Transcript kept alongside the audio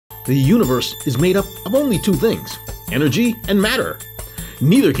The universe is made up of only two things, energy and matter.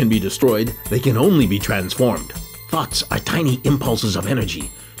 Neither can be destroyed, they can only be transformed. Thoughts are tiny impulses of energy.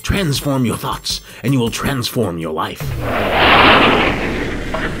 Transform your thoughts, and you will transform your life.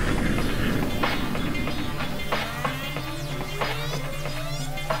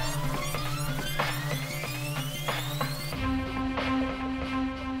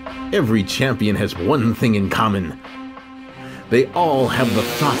 Every champion has one thing in common. They all have the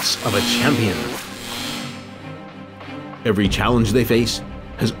thoughts of a champion. Every challenge they face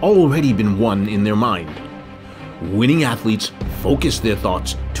has already been won in their mind. Winning athletes focus their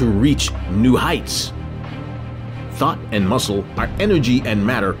thoughts to reach new heights. Thought and muscle are energy and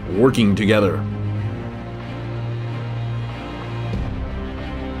matter working together.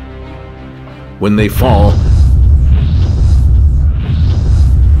 When they fall,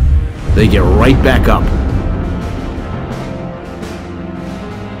 they get right back up.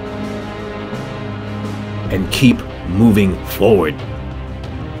 And keep moving forward.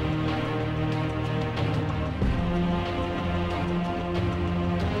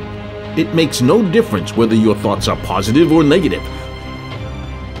 It makes no difference whether your thoughts are positive or negative.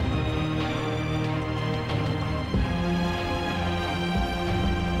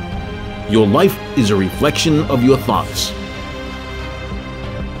 Your life is a reflection of your thoughts.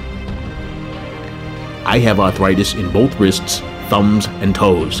 I have arthritis in both wrists, thumbs, and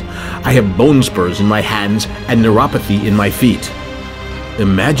toes. I have bone spurs in my hands and neuropathy in my feet.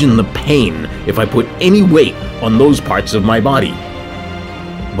 Imagine the pain if I put any weight on those parts of my body.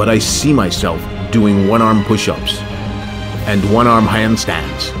 But I see myself doing one-arm push-ups and one-arm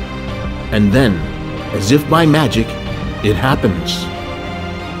handstands. And then, as if by magic, it happens.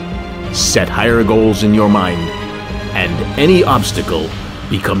 Set higher goals in your mind, and any obstacle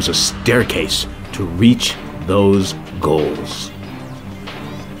becomes a staircase to reach those goals.